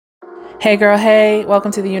Hey girl, hey,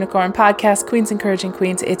 welcome to the Unicorn Podcast, Queens Encouraging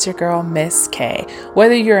Queens. It's your girl, Miss K.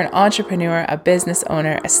 Whether you're an entrepreneur, a business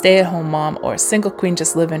owner, a stay-at-home mom, or a single queen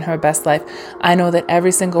just living her best life, I know that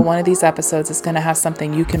every single one of these episodes is going to have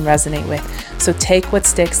something you can resonate with. So take what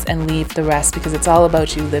sticks and leave the rest, because it's all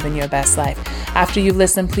about you living your best life. After you've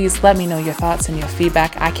listened, please let me know your thoughts and your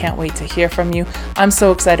feedback. I can't wait to hear from you. I'm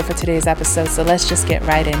so excited for today's episode, so let's just get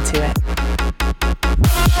right into it.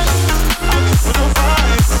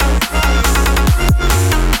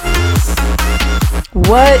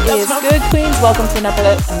 What is good, queens? Welcome to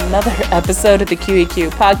another episode of the QEQ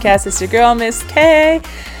podcast. It's your girl, Miss K.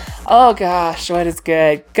 Oh gosh, what is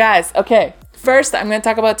good, guys? Okay, first I'm going to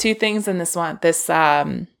talk about two things in this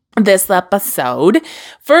episode.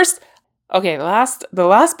 First, okay, the last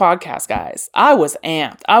podcast, guys, I was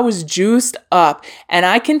amped. I was juiced up, and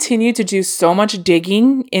I continue to do so much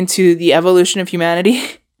digging into the evolution of humanity.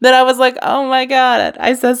 That I was like, oh my God,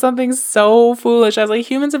 I said something so foolish. I was like,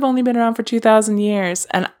 humans have only been around for 2,000 years.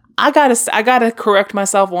 And I gotta correct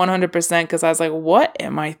myself 100% because I was like, what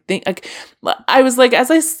am I thinking? Like, I was like,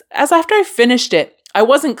 as after I finished it, I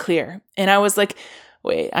wasn't clear. And I was like,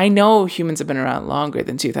 wait, I know humans have been around longer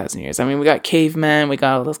than 2,000 years. I mean, we got cavemen, we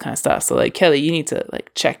got all this kind of stuff. So like, Kelly, you need to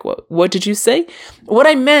like check what did you say? What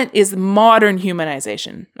I meant is modern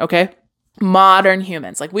humanization, okay? Modern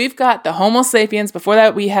humans. Like, we've got the Homo sapiens. Before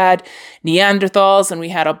that, we had Neanderthals, and we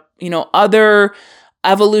had other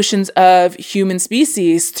evolutions of human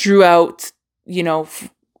species throughout,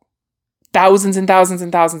 thousands and thousands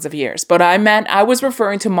and thousands of years. But I was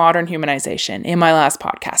referring to modern humanization in my last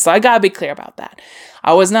podcast. So I gotta be clear about that.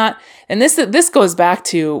 I was not, and this goes back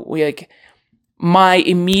to my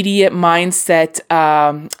immediate mindset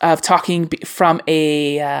of talking from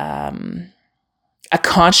a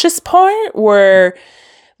conscious part where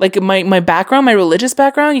like my background, my religious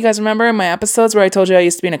background, you guys remember in my episodes where I told you I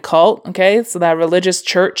used to be in a cult, okay? So that religious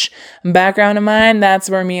church background of mine, that's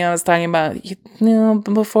where I was talking about,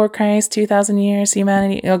 before Christ, 2,000 years,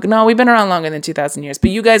 humanity. No, we've been around longer than 2,000 years, but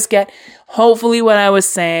you guys get hopefully what I was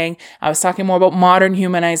saying. I was talking more about modern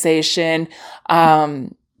humanization,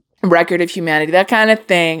 record of humanity, that kind of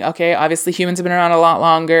thing, okay? Obviously humans have been around a lot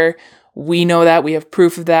longer. We know that. We have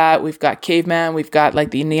proof of that. We've got cavemen. We've got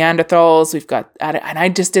like the Neanderthals. And I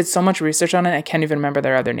just did so much research on it. I can't even remember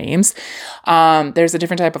their other names. There's a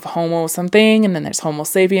different type of Homo something, and then there's Homo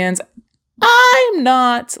sapiens. I'm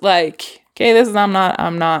not like, okay, I'm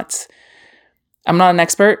not an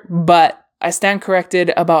expert, but I stand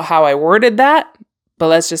corrected about how I worded that. But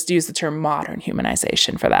let's just use the term modern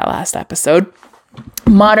humanization for that last episode.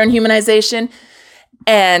 Modern humanization.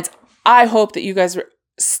 And I hope that you guys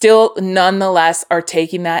still nonetheless are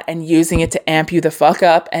taking that and using it to amp you the fuck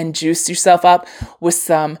up and juice yourself up with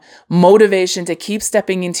some motivation to keep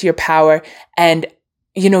stepping into your power and,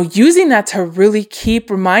 using that to really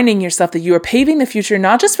keep reminding yourself that you are paving the future,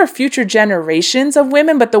 not just for future generations of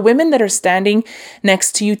women, but the women that are standing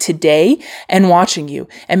next to you today and watching you.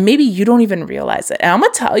 And maybe you don't even realize it. And I'm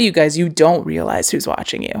going to tell you guys, you don't realize who's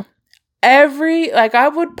watching you.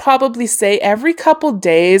 I would probably say every couple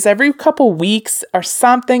days, every couple weeks or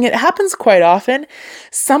something, it happens quite often.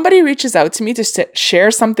 Somebody reaches out to me to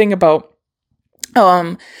share something about,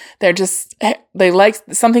 they like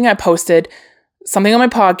something I posted, something on my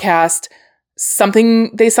podcast,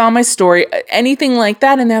 something they saw on my story, anything like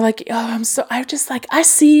that. And they're like, I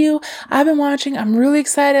see you. I've been watching. I'm really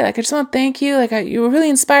excited. Like, I just want to thank you. Like, you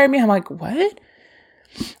really inspired me. I'm like, what?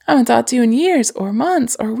 I haven't talked to you in years or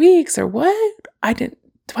months or weeks or what? Do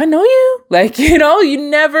I know you? Like, you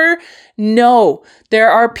never know.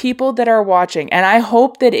 There are people that are watching, and I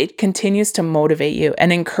hope that it continues to motivate you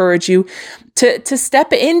and encourage you to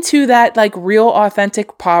step into that real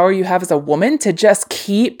authentic power you have as a woman to just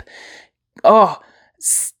keep,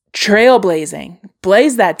 trailblazing.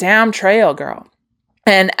 Blaze that damn trail, girl.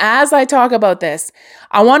 And as I talk about this,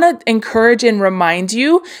 I want to encourage and remind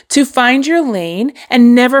you to find your lane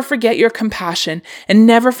and never forget your compassion and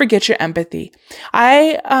never forget your empathy.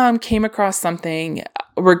 I came across something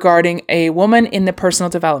regarding a woman in the personal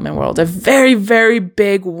development world, a very, very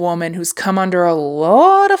big woman who's come under a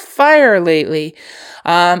lot of fire lately.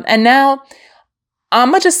 And now I'm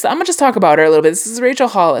gonna just talk about her a little bit. This is Rachel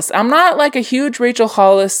Hollis. I'm not like a huge Rachel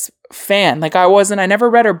Hollis fan. I never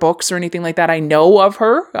read her books or anything like that. I know of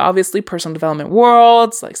her, obviously, personal development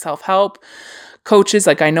worlds, like self-help coaches.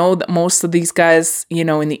 Like, I know that most of these guys,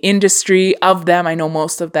 in the industry of them, I know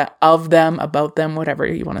most of them, about them, whatever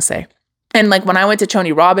you want to say. And like when I went to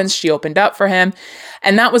Tony Robbins, she opened up for him.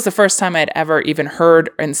 And that was the first time I'd ever even heard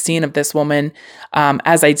and seen of this woman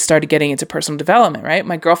as I started getting into personal development, right?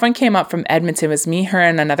 My girlfriend came up from Edmonton. It was me, her,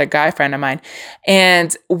 and another guy friend of mine.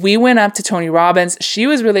 And we went up to Tony Robbins. She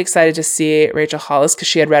was really excited to see Rachel Hollis because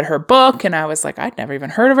she had read her book. And I was like, I'd never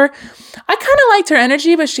even heard of her. I kind of liked her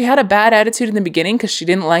energy, but she had a bad attitude in the beginning because she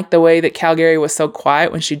didn't like the way that Calgary was so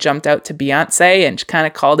quiet when she jumped out to Beyonce and she kind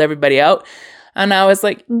of called everybody out. And I was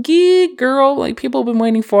like, gee, girl, like people have been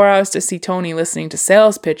waiting 4 hours to see Tony listening to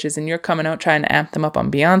sales pitches and you're coming out trying to amp them up on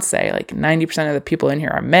Beyonce. Like 90% of the people in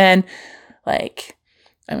here are men. Like,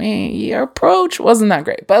 I mean, your approach wasn't that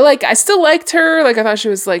great, but like, I still liked her. Like, I thought she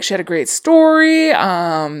was like, she had a great story. You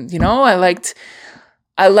know, I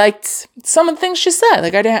liked some of the things she said,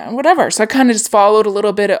 like I didn't, whatever. So I kind of just followed a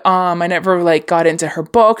little bit. I never like got into her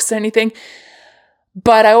books or anything.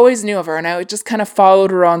 But I always knew of her and I just kind of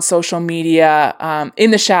followed her on social media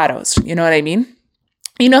in the shadows. You know what I mean?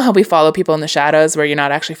 You know how we follow people in the shadows where you're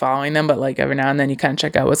not actually following them, but like every now and then you kind of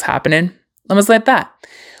check out what's happening. It was like that.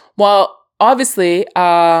 Well, obviously,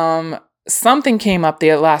 something came up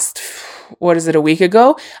the last, a week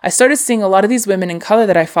ago? I started seeing a lot of these women in color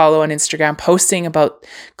that I follow on Instagram posting about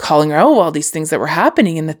calling her out all these things that were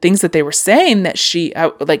happening and the things that they were saying that she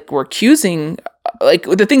were accusing, like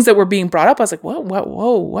the things that were being brought up. I was like,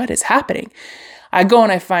 whoa, what is happening? I go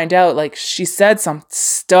and I find out like she said some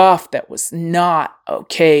stuff that was not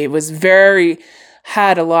okay. It was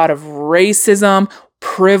had a lot of racism,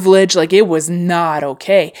 privilege, like it was not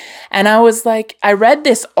okay. And I was like, I read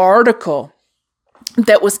this article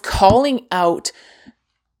that was calling out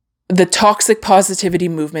the toxic positivity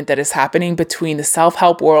movement that is happening between the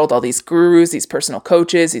self-help world, all these gurus, these personal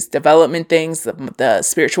coaches, these development things, the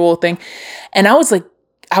spiritual thing. And I was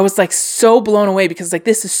like so blown away because like,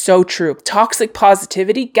 this is so true. Toxic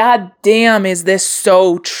positivity. God damn, is this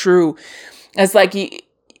so true? It's like,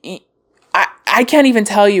 I can't even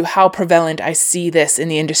tell you how prevalent I see this in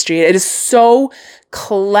the industry. It is so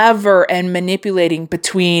clever and manipulating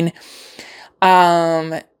between,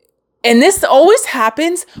 and this always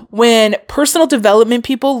happens when personal development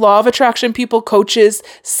people, law of attraction people, coaches,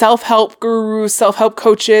 self-help gurus, self-help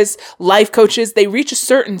coaches, life coaches, they reach a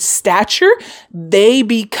certain stature,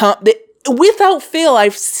 without fail,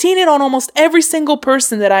 I've seen it on almost every single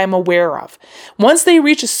person that I am aware of. Once they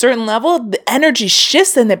reach a certain level, the energy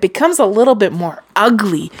shifts and it becomes a little bit more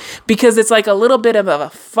ugly because it's like a little bit of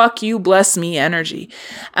a fuck you, bless me energy.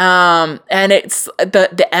 And it's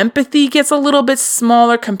the empathy gets a little bit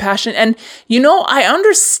smaller, compassion. And, you know, I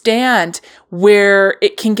understand where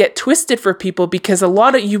it can get twisted for people because a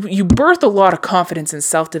lot of you birth a lot of confidence in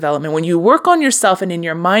self-development. When you work on yourself and in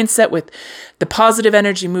your mindset with the positive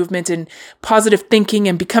energy movement and positive thinking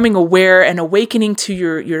and becoming aware and awakening to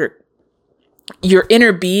your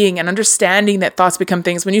inner being and understanding that thoughts become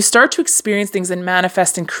things, when you start to experience things and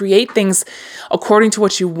manifest and create things according to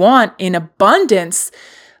what you want in abundance,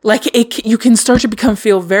 like you can start to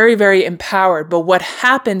feel very, very empowered. But what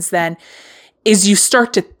happens then is you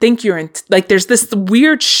start to think there's this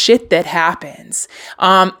weird shit that happens.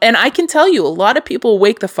 And I can tell you, a lot of people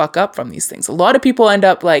wake the fuck up from these things. A lot of people end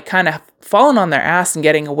up like kind of falling on their ass and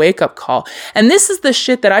getting a wake up call. And this is the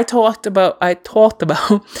shit that I talked about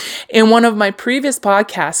in one of my previous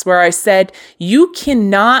podcasts where I said, you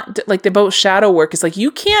cannot, like about shadow work, it's like,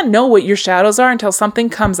 you can't know what your shadows are until something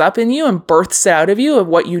comes up in you and births out of you of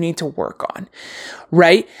what you need to work on.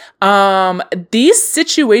 Right? These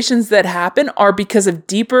situations that happen are because of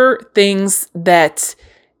deeper things that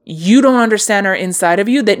you don't understand are inside of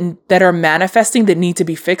you that are manifesting that need to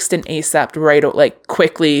be fixed and ASAP, right? Like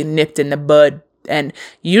quickly nipped in the bud. And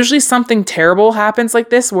usually something terrible happens like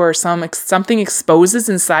this where something exposes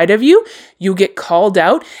inside of you, you get called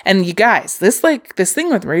out. And you guys, this thing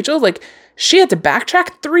with Rachel, like she had to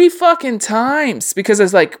backtrack 3 fucking times because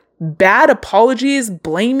it's like bad apologies,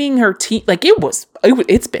 blaming her team. Like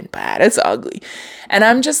it's been bad. It's ugly. And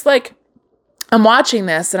I'm just like, I'm watching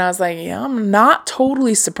this and I was like, yeah, I'm not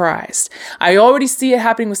totally surprised. I already see it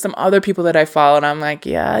happening with some other people that I follow. And I'm like,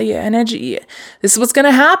 yeah, energy. This is what's going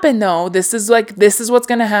to happen though. This is what's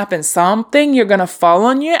going to happen. Something you're going to fall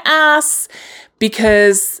on your ass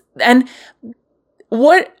because, and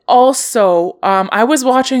what also, I was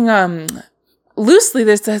watching, loosely,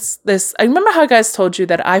 this. I remember how I guys told you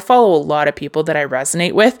that I follow a lot of people that I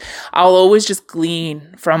resonate with. I'll always just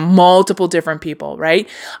glean from multiple different people, right?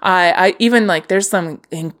 I even like there's some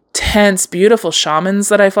intense, beautiful shamans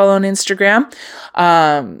that I follow on Instagram.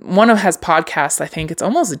 One of them has podcasts. I think it's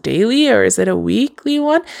almost daily, or is it a weekly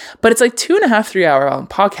one? But it's like 2.5, 3 hour long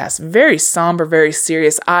podcast. Very somber, very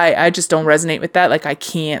serious. I just don't resonate with that. Like I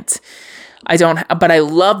can't. but I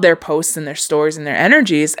love their posts and their stories and their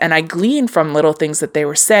energies. And I glean from little things that they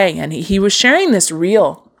were saying. And he was sharing this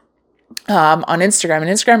reel on Instagram, an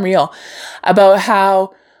Instagram reel, about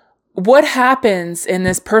how what happens in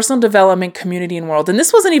this personal development community and world. And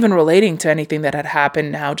this wasn't even relating to anything that had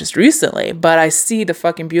happened now just recently, but I see the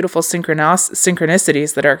fucking beautiful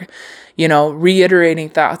synchronicities that are, reiterating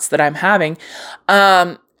thoughts that I'm having,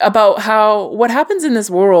 about how what happens in this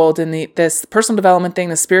world and this personal development thing,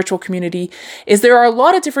 the spiritual community, is there are a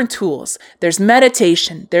lot of different tools. There's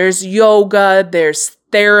meditation, there's yoga, there's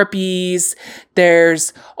therapies,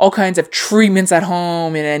 there's all kinds of treatments at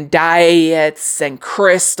home and diets and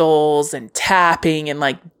crystals and tapping and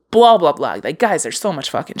like blah, blah, blah. Like, guys, there's so much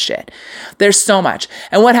fucking shit. There's so much.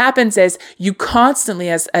 And what happens is you constantly,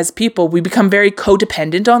 as people, we become very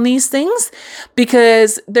codependent on these things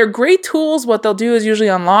because they're great tools. What they'll do is usually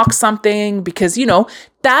unlock something because,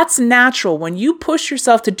 that's natural. When you push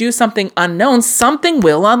yourself to do something unknown, something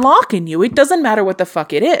will unlock in you. It doesn't matter what the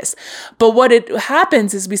fuck it is. But what it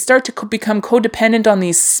happens is we start to become codependent on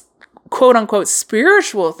these quote unquote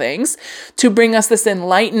spiritual things to bring us this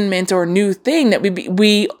enlightenment or new thing that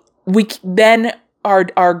we then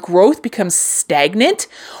our growth becomes stagnant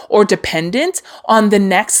or dependent on the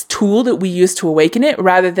next tool that we use to awaken it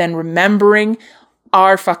rather than remembering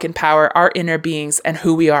our fucking power, our inner beings, and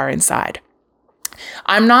who we are inside.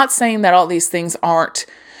 I'm not saying that all these things aren't.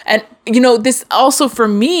 And, this also for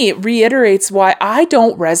me reiterates why I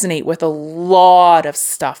don't resonate with a lot of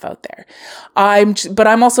stuff out there. But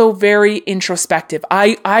I'm also very introspective.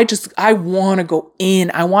 I want to go in.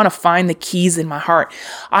 I want to find the keys in my heart.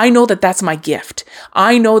 I know that that's my gift.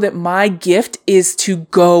 I know that my gift is to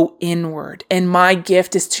go inward, and my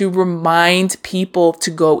gift is to remind people to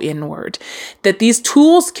go inward. That these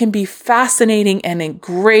tools can be fascinating and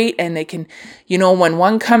great, and they can, when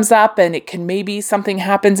one comes up and it can maybe something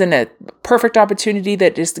happens in a perfect opportunity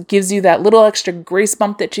that just gives you that little extra grace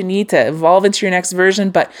bump that you need to evolve into your next version.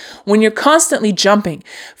 But when you're constantly jumping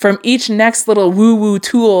from each next little woo-woo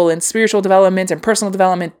tool and spiritual development and personal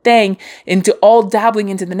development thing into all dabbling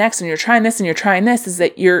into the next, and you're trying this and you're trying this, is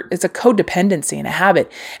that it's a codependency and a habit,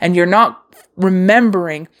 and you're not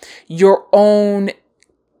remembering your own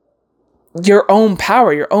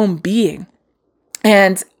power, your own being.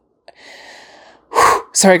 And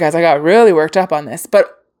sorry guys, I got really worked up on this,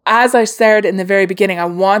 but as I said in the very beginning, I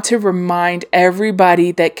want to remind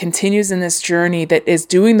everybody that continues in this journey, that is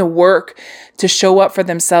doing the work to show up for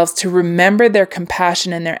themselves, to remember their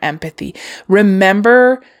compassion and their empathy.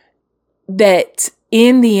 Remember that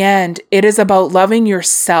in the end, it is about loving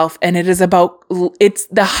yourself, and it's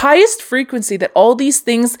the highest frequency that all these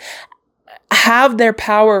things have their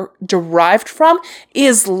power derived from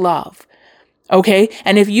is love. Okay.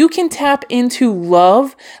 And if you can tap into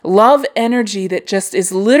love energy that just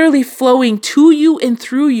is literally flowing to you and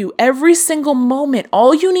through you every single moment,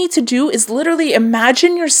 all you need to do is literally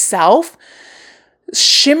imagine yourself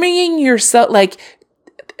shimmying yourself, like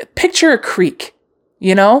picture a creek,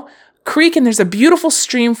 creek, and there's a beautiful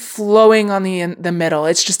stream flowing on the middle.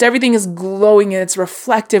 It's just everything is glowing and it's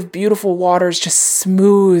reflective, beautiful water is just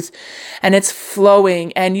smooth and it's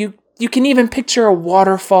flowing, and you can even picture a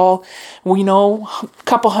waterfall, a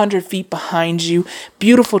couple 100 feet behind you,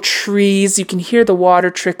 beautiful trees. You can hear the water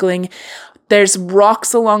trickling. There's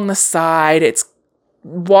rocks along the side.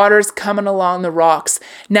 Water's coming along the rocks.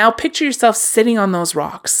 Now picture yourself sitting on those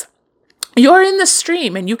rocks. You're in the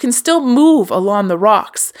stream and you can still move along the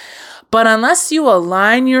rocks. But unless you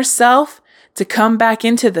align yourself to come back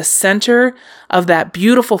into the center of that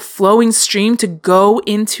beautiful flowing stream, to go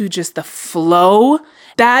into just the flow,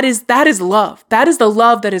 that is love. That is the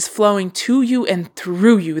love that is flowing to you and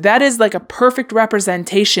through you. That is like a perfect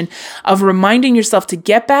representation of reminding yourself to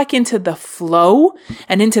get back into the flow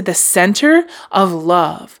and into the center of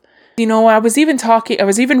love. I was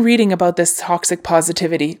even reading about this toxic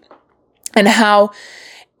positivity and how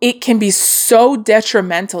it can be so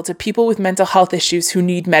detrimental to people with mental health issues who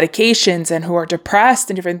need medications and who are depressed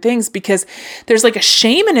and different things, because there's like a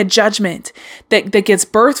shame and a judgment that gets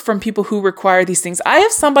birthed from people who require these things. I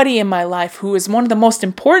have somebody in my life who is one of the most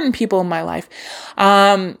important people in my life.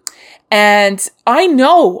 And I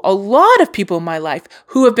know a lot of people in my life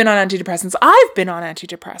who have been on antidepressants. I've been on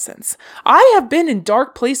antidepressants. I have been in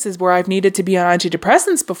dark places where I've needed to be on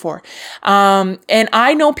antidepressants before. And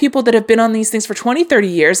I know people that have been on these things for 20, 30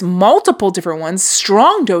 years, multiple different ones,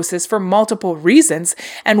 strong doses for multiple reasons.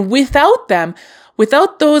 And without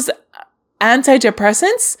those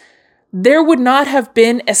antidepressants, there would not have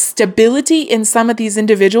been a stability in some of these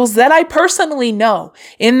individuals that I personally know.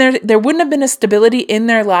 There wouldn't have been a stability in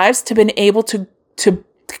their lives to been able to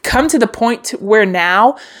come to the point where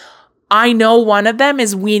now I know one of them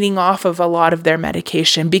is weaning off of a lot of their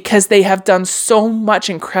medication because they have done so much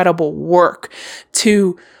incredible work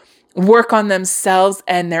to work on themselves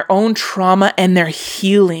and their own trauma and their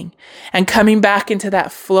healing and coming back into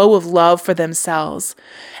that flow of love for themselves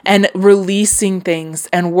and releasing things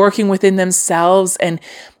and working within themselves and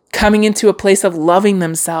coming into a place of loving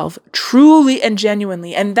themselves truly and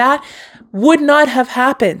genuinely. And that would not have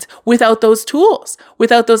happened without those tools,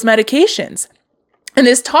 without those medications. And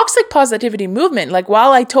this toxic positivity movement, like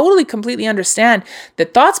while I totally completely understand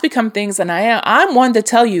that thoughts become things, and I'm one to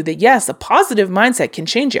tell you that yes, a positive mindset can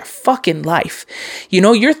change your fucking life.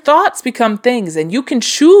 Your thoughts become things, and you can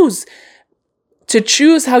choose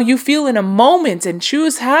how you feel in a moment and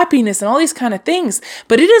choose happiness and all these kind of things.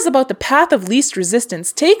 But it is about the path of least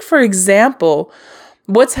resistance. Take, for example,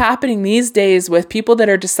 what's happening these days with people that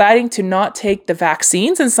are deciding to not take the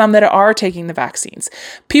vaccines and some that are taking the vaccines.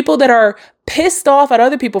 People that are pissed off at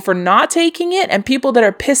other people for not taking it and people that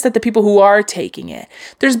are pissed at the people who are taking it.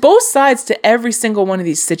 There's both sides to every single one of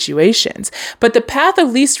these situations. But the path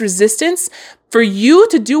of least resistance for you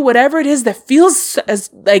to do whatever it is that feels as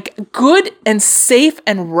like good and safe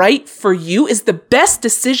and right for you is the best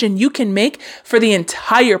decision you can make for the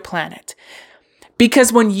entire planet.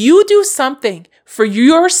 Because when you do something for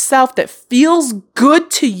yourself that feels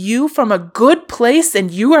good to you from a good place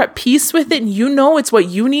and you are at peace with it and you know it's what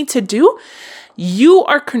you need to do, you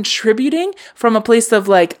are contributing from a place of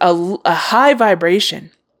like a high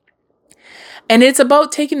vibration. And it's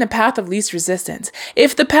about taking the path of least resistance.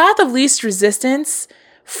 If the path of least resistance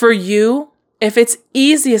for you, if it's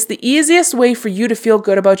the easiest way for you to feel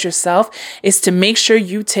good about yourself is to make sure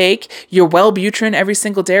you take your Wellbutrin every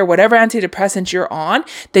single day or whatever antidepressant you're on,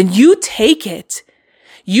 then you take it.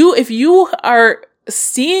 If you are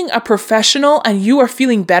seeing a professional and you are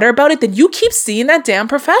feeling better about it, then you keep seeing that damn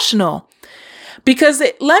professional. Because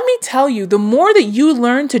let me tell you, the more that you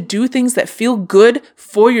learn to do things that feel good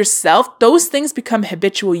for yourself, those things become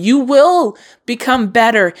habitual. You will become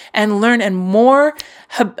better and learn and more.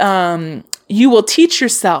 You will teach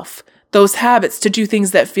yourself those habits to do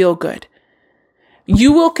things that feel good.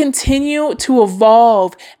 You will continue to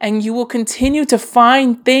evolve and you will continue to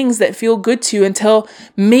find things that feel good to you until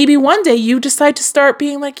maybe one day you decide to start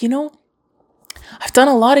being like, I've done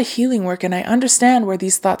a lot of healing work and I understand where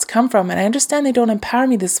these thoughts come from and I understand they don't empower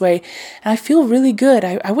me this way and I feel really good.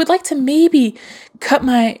 I would like to maybe cut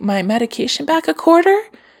my medication back a quarter.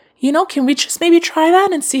 Can we just maybe try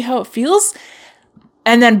that and see how it feels?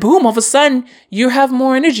 And then boom, all of a sudden you have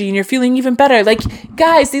more energy and you're feeling even better. Like,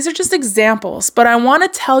 guys, these are just examples, but I want to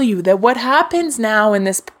tell you that what happens now in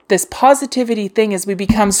this positivity thing is we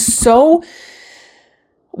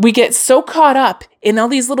get so caught up in all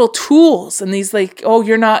these little tools and these like, oh,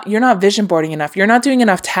 you're not vision boarding enough. You're not doing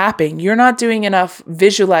enough tapping. You're not doing enough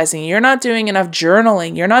visualizing. You're not doing enough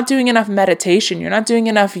journaling. You're not doing enough meditation. You're not doing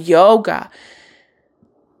enough yoga.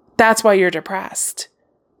 That's why you're depressed.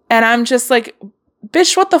 And I'm just like,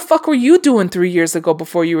 bitch, what the fuck were you doing 3 years ago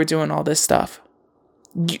before you were doing all this stuff?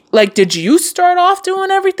 Did you start off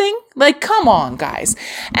doing everything? Like, come on, guys.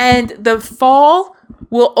 And the fall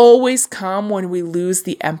will always come when we lose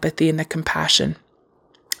the empathy and the compassion.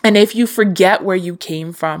 And if you forget where you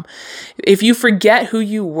came from, if you forget who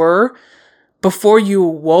you were before you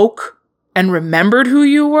awoke and remembered who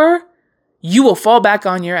you were, you will fall back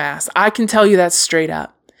on your ass. I can tell you that straight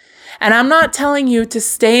up. And I'm not telling you to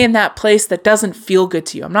stay in that place that doesn't feel good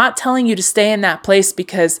to you. I'm not telling you to stay in that place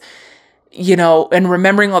because, and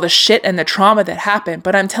remembering all the shit and the trauma that happened,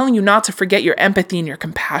 but I'm telling you not to forget your empathy and your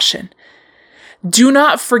compassion. Do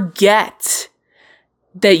not forget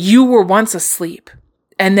that you were once asleep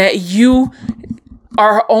and that you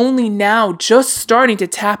are only now just starting to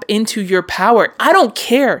tap into your power. I don't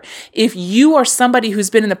care if you are somebody who's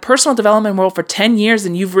been in the personal development world for 10 years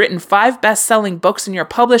and you've written 5 best-selling books and you're a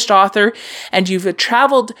published author and you've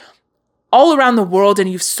traveled all around the world and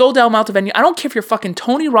you've sold out amount of venue. I don't care if you're fucking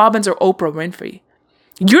Tony Robbins or Oprah Winfrey.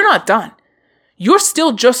 You're not done. You're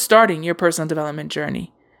still just starting your personal development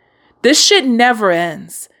journey. This shit never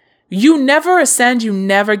ends. You never ascend. You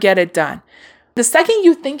never get it done. The second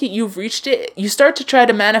you think you've reached it, you start to try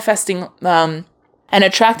to manifesting and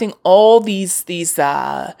attracting all these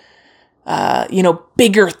bigger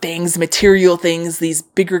things, material things, these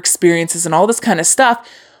bigger experiences and all this kind of stuff.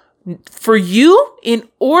 For you, in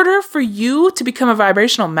order for you to become a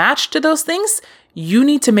vibrational match to those things, you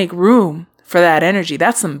need to make room for that energy.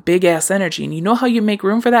 That's some big ass energy. And you know how you make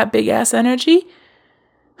room for that big ass energy?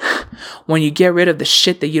 When you get rid of the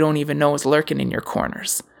shit that you don't even know is lurking in your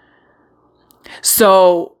corners.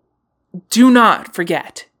 So do not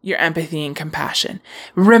forget your empathy and compassion.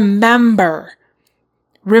 Remember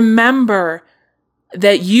remember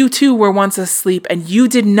that you too were once asleep and you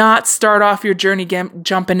did not start off your journey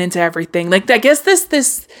jumping into everything. Like, I guess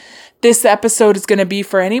this episode is going to be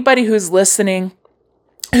for anybody who's listening,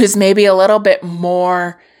 who's maybe a little bit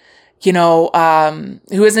more,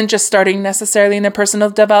 who isn't just starting necessarily in their personal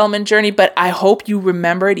development journey, but I hope you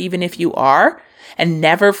remember it even if you are, and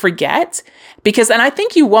never forget, and I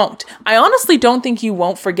think you won't. I honestly don't think you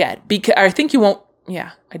won't forget, because I think you won't.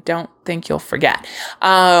 Yeah, I don't think you'll forget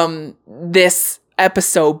this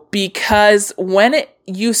episode, because when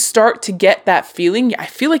you start to get that feeling, I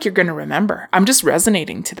feel like you're going to remember. I'm just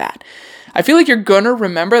resonating to that. I feel like you're going to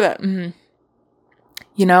remember that.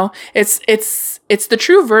 It's the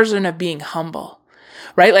true version of being humble,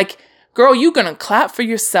 right? Like, girl, you going to clap for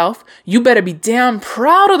yourself. You better be damn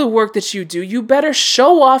proud of the work that you do. You better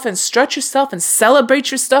show off and strut yourself and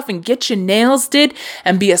celebrate your stuff and get your nails did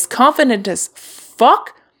and be as confident as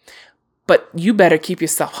fuck. But you better keep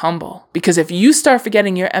yourself humble, because if you start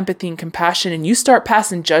forgetting your empathy and compassion and you start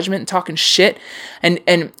passing judgment and talking shit and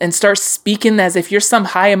start speaking as if you're some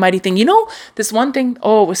high and mighty thing, this one thing, it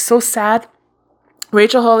was so sad.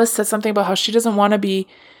 Rachel Hollis said something about how she doesn't want to be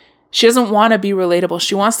relatable.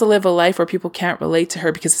 She wants to live a life where people can't relate to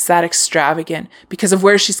her because it's that extravagant, because of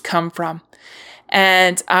where she's come from.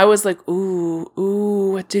 And I was like, ooh,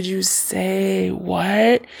 what did you say?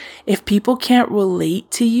 What? If people can't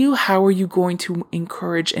relate to you, how are you going to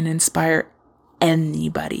encourage and inspire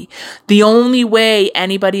anybody? The only way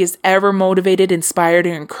anybody is ever motivated, inspired,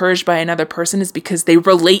 or encouraged by another person is because they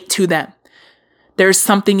relate to them. There's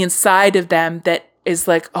something inside of them that is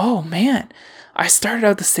like, oh man, I started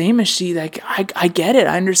out the same as she. Like, I get it.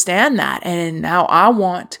 I understand that. And now I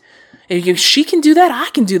want, if she can do that, I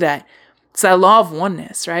can do that. It's that law of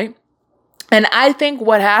oneness, right? And I think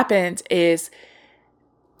what happened is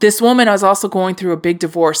this woman was also going through a big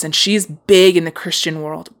divorce, and she's big in the Christian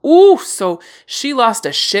world. Ooh, so she lost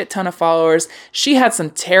a shit ton of followers. She had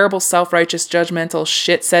some terrible self-righteous judgmental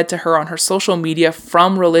shit said to her on her social media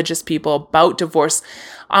from religious people about divorce.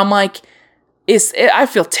 I'm like, I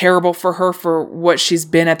feel terrible for her for what she's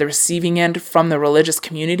been at the receiving end from the religious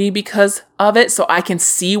community because of it. So I can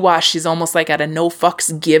see why she's almost like at a no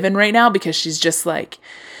fucks given right now, because she's just like,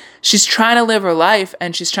 she's trying to live her life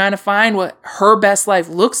and she's trying to find what her best life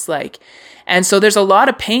looks like. And so there's a lot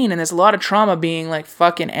of pain and there's a lot of trauma being like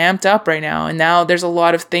fucking amped up right now. And now there's a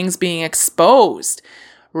lot of things being exposed,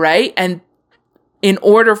 right? And in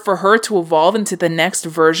order for her to evolve into the next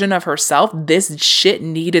version of herself, this shit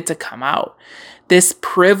needed to come out. This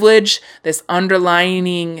privilege, this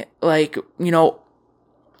underlining, like, anyway,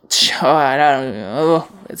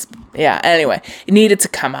 it needed to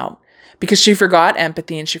come out because she forgot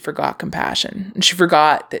empathy and she forgot compassion. And she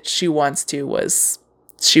forgot that she wasn't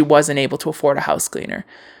able to afford a house cleaner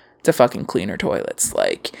to fucking clean her toilets.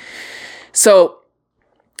 Like, so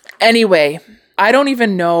anyway, I don't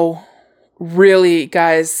even know. Really,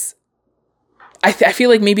 guys, I feel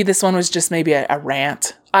like maybe this one was just maybe a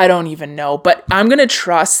rant. I don't even know. But I'm going to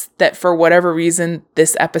trust that for whatever reason,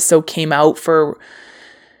 this episode came out for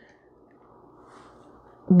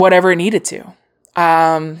whatever it needed to.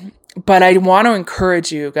 But I want to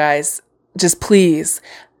encourage you guys, just please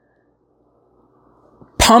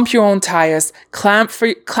pump your own tires, clap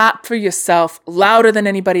for yourself louder than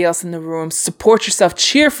anybody else in the room, support yourself,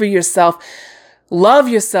 cheer for yourself. Love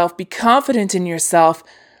yourself, be confident in yourself,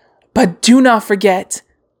 but do not forget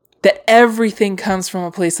that everything comes from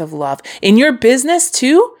a place of love. In your business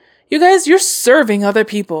too, you guys, you're serving other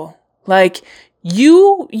people. Like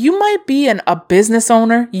you might be a business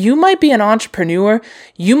owner, you might be an entrepreneur,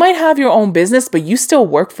 you might have your own business, but you still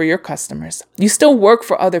work for your customers. You still work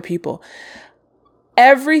for other people.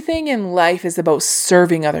 Everything in life is about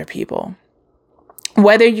serving other people.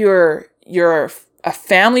 Whether you're a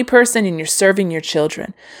family person and you're serving your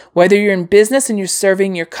children, whether you're in business and you're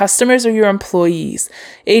serving your customers or your employees,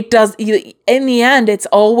 in the end, it's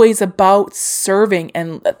always about serving.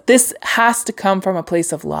 And this has to come from a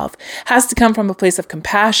place of love, has to come from a place of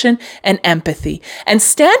compassion and empathy. And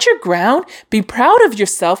stand your ground, be proud of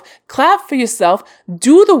yourself, clap for yourself,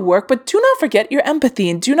 do the work, but do not forget your empathy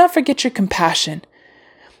and do not forget your compassion.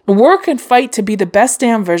 Work and fight to be the best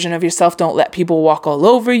damn version of yourself. Don't let people walk all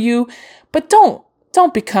over you, but don't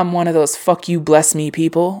become one of those fuck you, bless me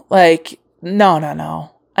people. Like,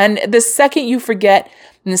 no. And the second you forget,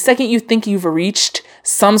 and the second you think you've reached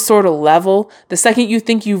some sort of level, the second you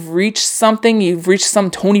think you've reached something, you've reached some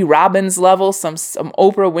Tony Robbins level, some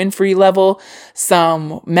Oprah Winfrey level,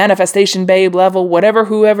 some Manifestation Babe level,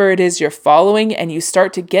 whoever it is you're following, and you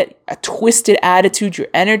start to get a twisted attitude, your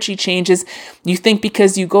energy changes. You think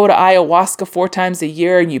because you go to ayahuasca 4 times a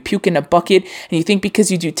year and you puke in a bucket, and you think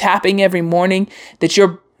because you do tapping every morning that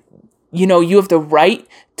you have the right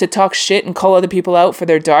to talk shit and call other people out for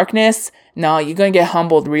their darkness. No, you're going to get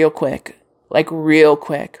humbled real quick. Like real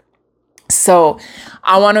quick. So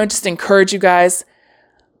I want to just encourage you guys.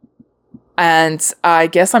 And I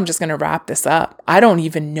guess I'm just going to wrap this up. I don't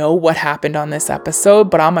even know what happened on this episode,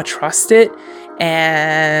 but I'm going to trust it.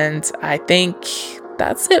 And I think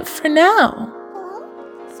that's it for now.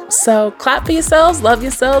 So clap for yourselves, love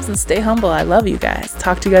yourselves, and stay humble. I love you guys.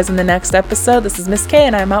 Talk to you guys in the next episode. This is Miss K,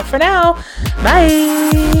 and I'm out for now. Bye.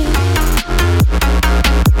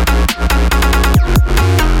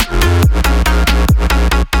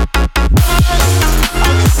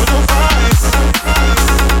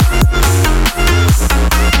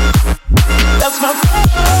 That's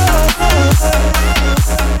my